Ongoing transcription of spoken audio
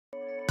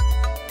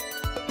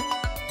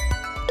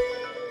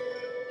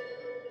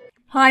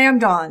Hi, I'm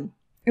Dawn.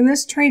 In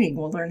this training,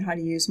 we'll learn how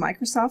to use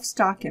Microsoft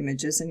stock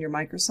images in your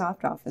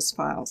Microsoft Office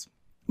files.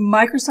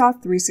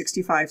 Microsoft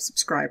 365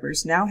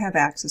 subscribers now have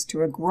access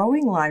to a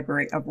growing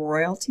library of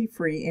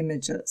royalty-free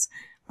images,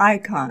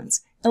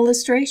 icons,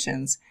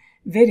 illustrations,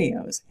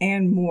 videos,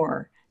 and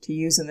more to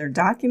use in their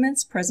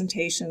documents,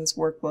 presentations,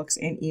 workbooks,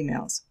 and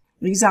emails.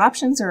 These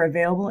options are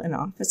available in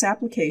Office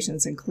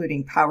applications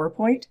including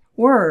PowerPoint,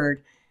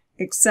 Word,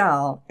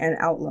 Excel, and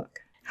Outlook.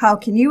 How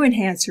can you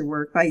enhance your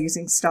work by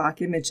using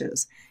stock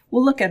images?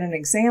 We'll look at an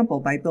example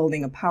by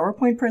building a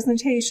PowerPoint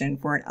presentation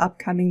for an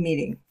upcoming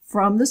meeting.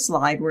 From the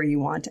slide where you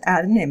want to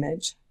add an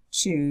image,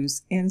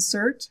 choose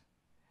Insert,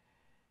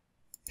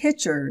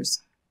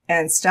 Pictures,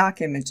 and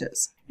Stock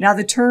Images. Now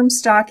the term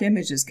stock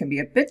images can be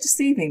a bit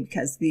deceiving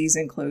because these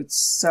include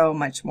so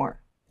much more.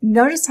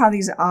 Notice how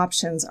these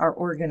options are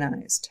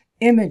organized.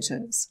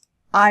 Images,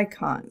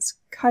 icons,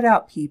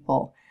 cutout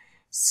people,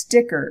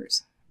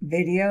 stickers,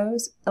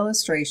 videos,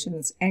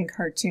 illustrations, and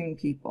cartoon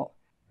people.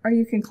 Or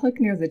you can click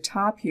near the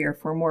top here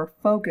for more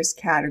focused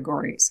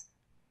categories.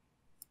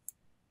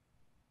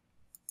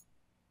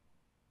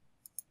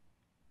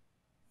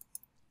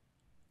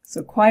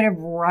 So quite a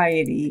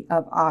variety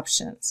of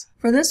options.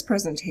 For this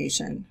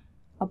presentation,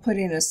 I'll put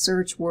in a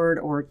search word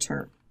or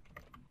term.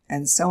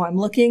 And so I'm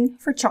looking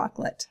for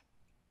chocolate.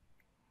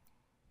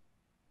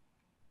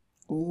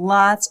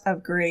 Lots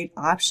of great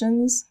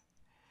options.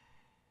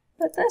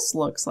 But this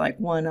looks like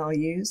one I'll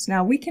use.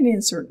 Now we can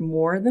insert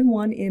more than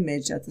one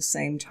image at the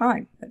same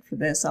time. But for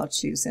this I'll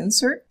choose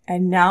Insert.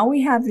 And now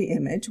we have the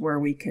image where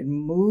we can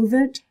move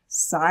it,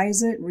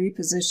 size it,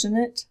 reposition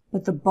it.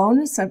 But the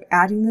bonus of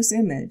adding this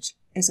image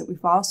is that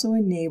we've also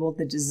enabled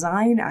the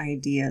design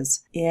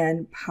ideas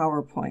in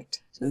PowerPoint.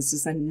 So this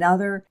is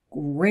another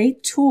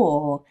great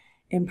tool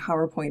in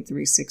PowerPoint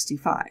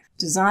 365.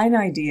 Design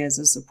Ideas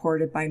is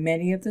supported by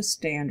many of the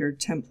standard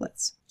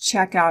templates.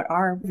 Check out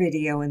our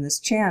video in this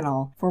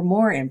channel for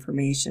more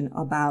information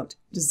about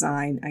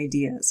Design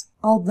Ideas.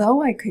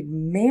 Although I could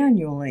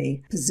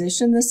manually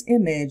position this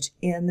image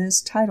in this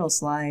title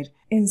slide,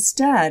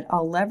 instead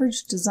I'll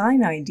leverage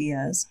Design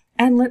Ideas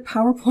and let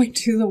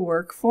PowerPoint do the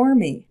work for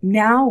me.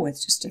 Now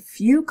with just a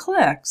few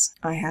clicks,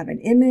 I have an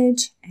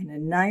image and a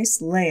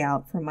nice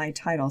layout for my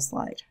title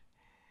slide.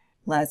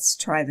 Let's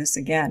try this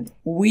again.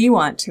 We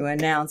want to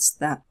announce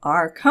that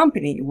our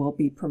company will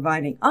be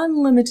providing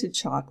unlimited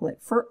chocolate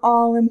for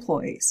all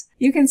employees.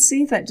 You can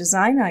see that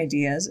Design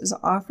Ideas is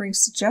offering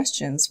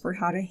suggestions for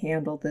how to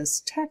handle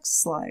this text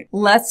slide.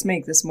 Let's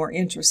make this more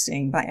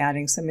interesting by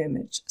adding some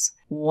images.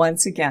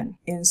 Once again,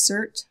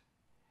 Insert,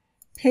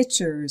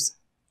 Pictures,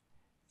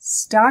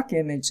 Stock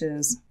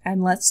Images,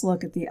 and let's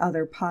look at the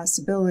other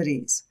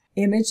possibilities.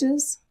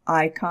 Images,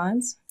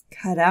 icons,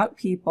 cutout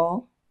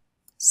people,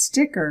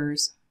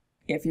 stickers.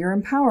 If you're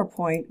in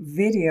PowerPoint,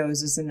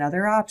 videos is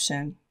another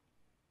option,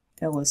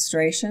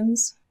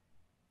 illustrations,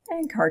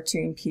 and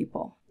cartoon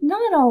people.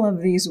 Not all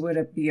of these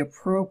would be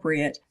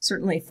appropriate,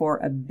 certainly for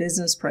a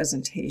business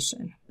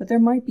presentation, but there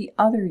might be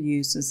other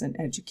uses in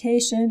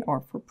education or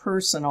for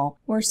personal,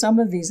 where some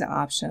of these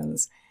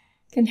options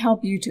can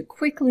help you to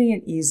quickly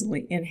and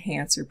easily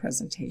enhance your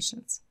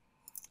presentations.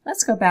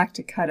 Let's go back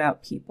to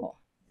Cutout People.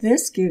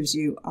 This gives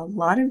you a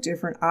lot of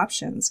different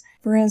options.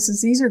 For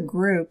instance, these are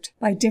grouped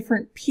by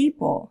different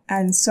people.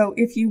 And so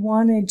if you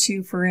wanted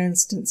to, for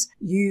instance,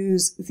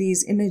 use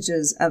these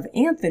images of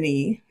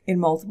Anthony in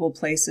multiple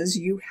places,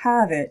 you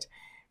have it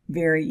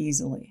very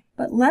easily.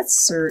 But let's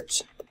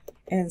search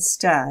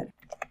instead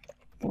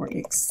for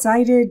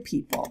excited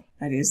people.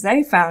 That is,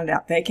 they found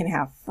out they can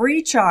have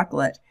free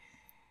chocolate.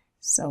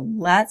 So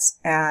let's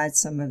add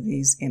some of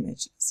these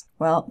images.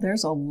 Well,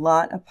 there's a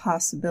lot of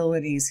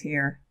possibilities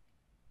here.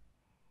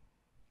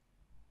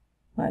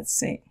 Let's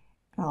see.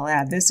 I'll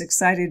add this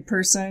excited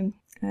person,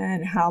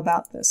 and how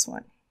about this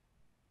one?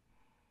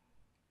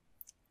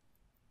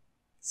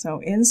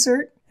 So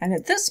Insert, and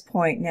at this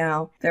point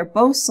now, they're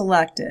both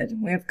selected.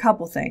 We have a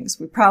couple things.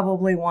 We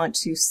probably want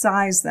to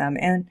size them,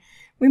 and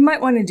we might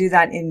want to do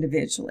that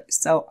individually.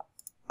 So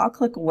I'll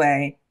click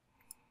Away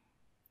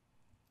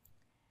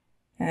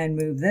and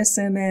move this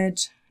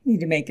image. Need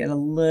to make it a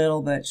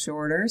little bit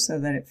shorter so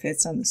that it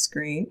fits on the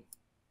screen.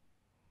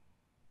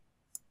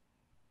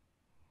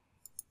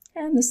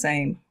 And the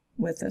same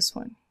with this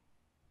one.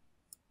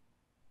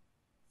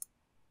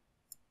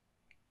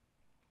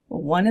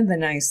 Well, one of the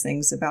nice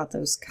things about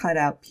those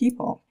cutout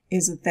people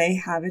is that they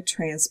have a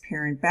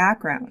transparent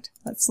background.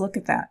 Let's look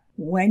at that.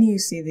 When you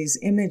see these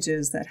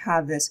images that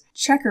have this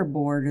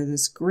checkerboard or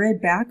this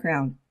grid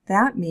background,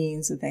 that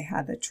means that they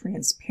have a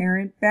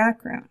transparent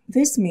background.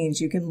 This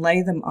means you can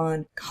lay them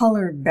on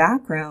colored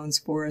backgrounds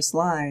for a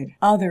slide.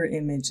 Other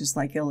images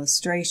like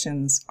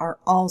illustrations are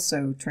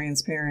also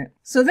transparent.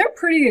 So they're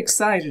pretty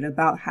excited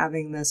about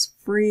having this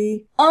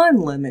free,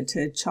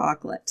 unlimited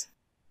chocolate.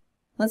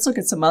 Let's look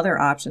at some other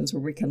options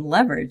where we can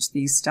leverage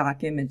these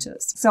stock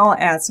images. So I'll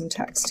add some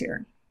text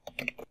here.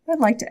 I'd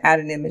like to add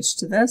an image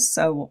to this.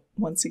 So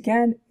once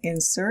again,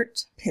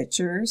 Insert,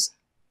 Pictures,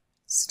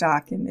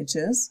 stock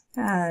images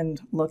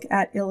and look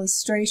at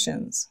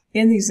illustrations.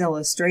 In these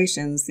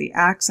illustrations, the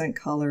accent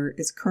color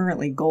is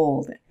currently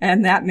gold,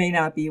 and that may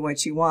not be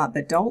what you want,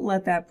 but don't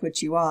let that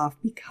put you off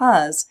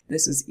because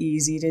this is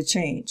easy to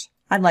change.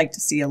 I'd like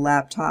to see a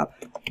laptop,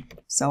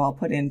 so I'll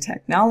put in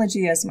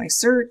technology as my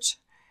search,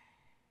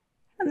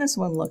 and this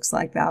one looks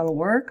like that'll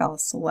work. I'll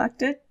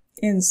select it,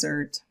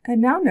 insert,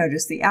 and now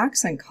notice the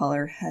accent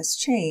color has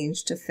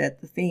changed to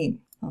fit the theme.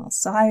 I'll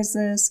size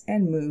this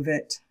and move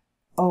it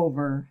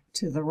over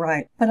to the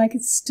right, but I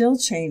could still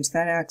change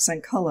that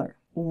accent color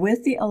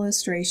with the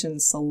illustration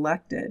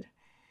selected.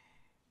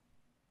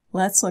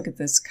 Let's look at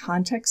this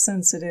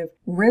context-sensitive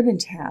ribbon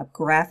tab,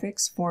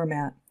 graphics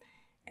format,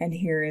 and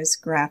here is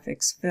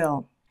graphics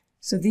fill.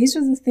 So these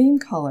are the theme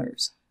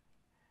colors.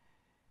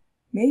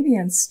 Maybe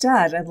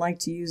instead I'd like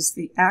to use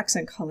the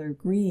accent color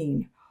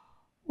green,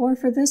 or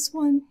for this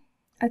one,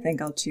 I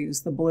think I'll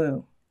choose the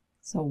blue.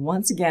 So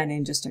once again,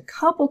 in just a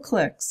couple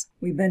clicks,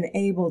 we've been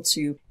able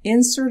to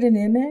insert an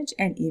image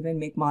and even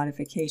make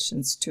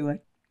modifications to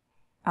it.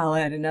 I'll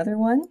add another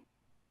one.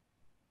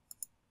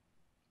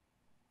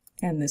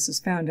 And this is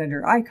found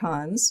under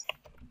icons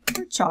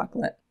for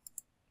chocolate.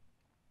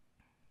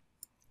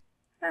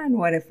 And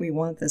what if we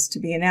want this to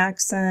be an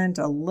accent,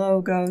 a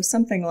logo,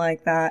 something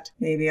like that?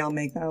 Maybe I'll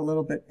make that a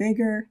little bit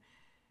bigger.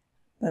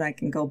 But I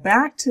can go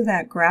back to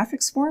that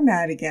graphics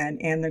format again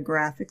and the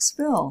graphics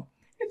fill.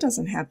 It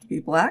doesn't have to be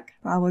black.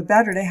 Probably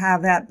better to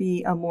have that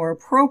be a more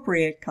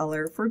appropriate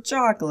color for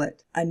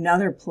chocolate.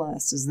 Another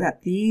plus is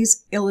that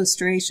these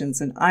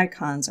illustrations and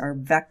icons are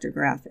vector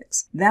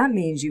graphics. That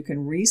means you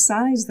can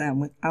resize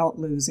them without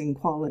losing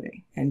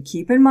quality. And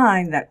keep in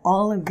mind that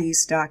all of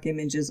these stock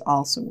images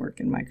also work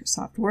in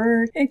Microsoft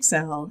Word,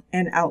 Excel,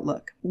 and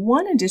Outlook.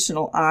 One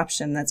additional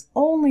option that's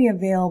only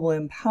available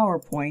in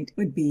PowerPoint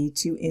would be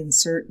to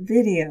insert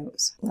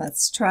videos.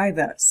 Let's try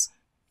this.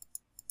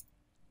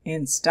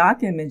 In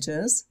stock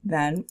images,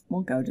 then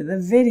we'll go to the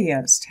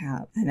videos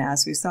tab. And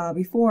as we saw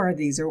before,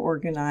 these are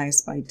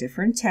organized by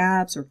different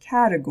tabs or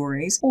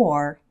categories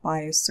or by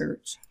a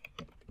search.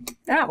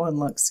 That one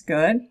looks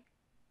good.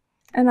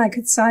 And I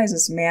could size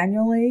this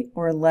manually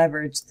or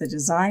leverage the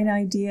design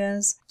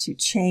ideas to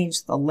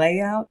change the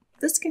layout.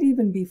 This could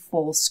even be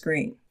full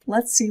screen.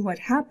 Let's see what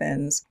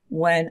happens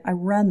when I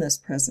run this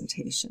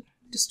presentation.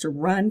 Just to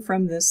run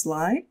from this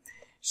slide,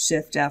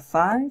 Shift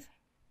F5.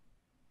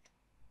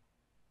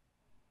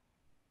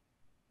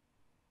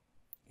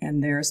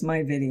 And there's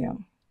my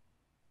video.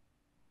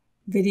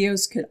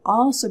 Videos could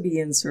also be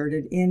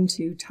inserted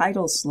into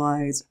title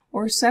slides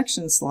or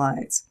section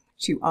slides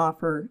to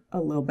offer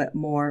a little bit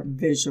more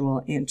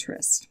visual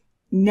interest.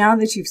 Now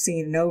that you've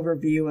seen an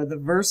overview of the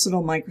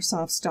versatile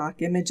Microsoft stock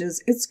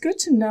images, it's good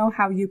to know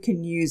how you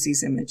can use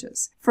these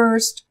images.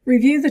 First,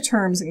 review the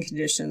terms and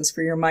conditions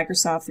for your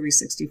Microsoft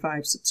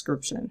 365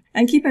 subscription.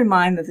 And keep in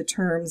mind that the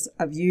terms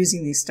of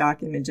using these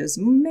stock images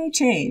may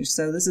change,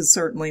 so this is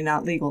certainly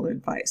not legal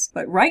advice.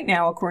 But right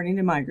now, according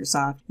to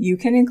Microsoft, you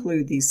can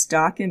include these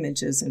stock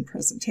images in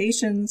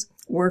presentations,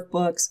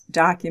 workbooks,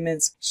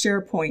 documents,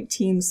 SharePoint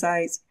team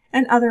sites,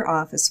 and other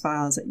Office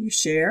files that you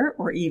share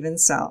or even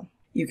sell.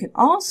 You can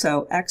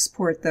also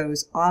export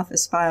those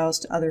Office files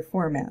to other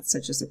formats,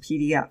 such as a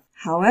PDF.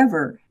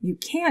 However, you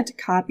can't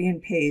copy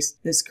and paste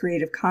this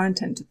creative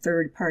content to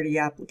third-party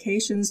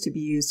applications to be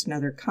used in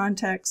other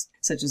contexts,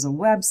 such as a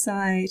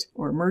website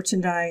or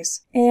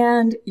merchandise,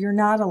 and you're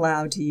not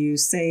allowed to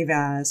use Save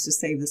As to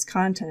save this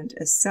content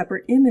as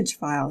separate image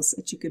files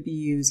that you could be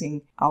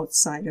using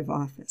outside of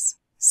Office.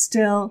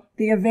 Still,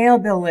 the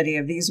availability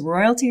of these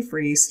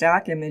royalty-free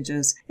stock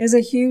images is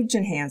a huge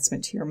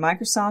enhancement to your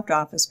Microsoft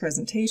Office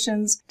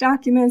presentations,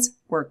 documents,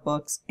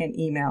 workbooks, and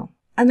email.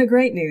 And the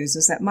great news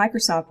is that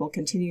Microsoft will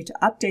continue to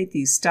update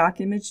these stock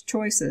image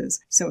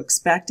choices, so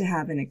expect to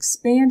have an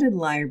expanded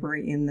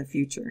library in the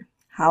future.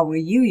 How will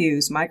you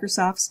use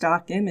Microsoft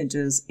stock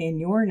images in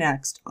your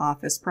next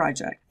Office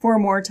project? For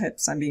more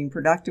tips on being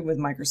productive with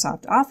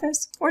Microsoft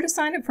Office, or to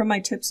sign up for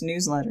my tips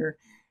newsletter,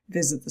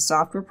 visit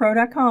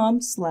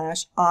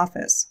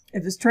thesoftwarepro.com/office.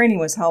 If this training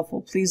was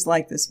helpful, please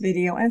like this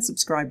video and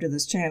subscribe to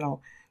this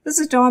channel. This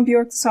is Dawn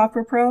Bjork, the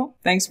Software Pro.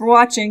 Thanks for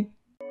watching.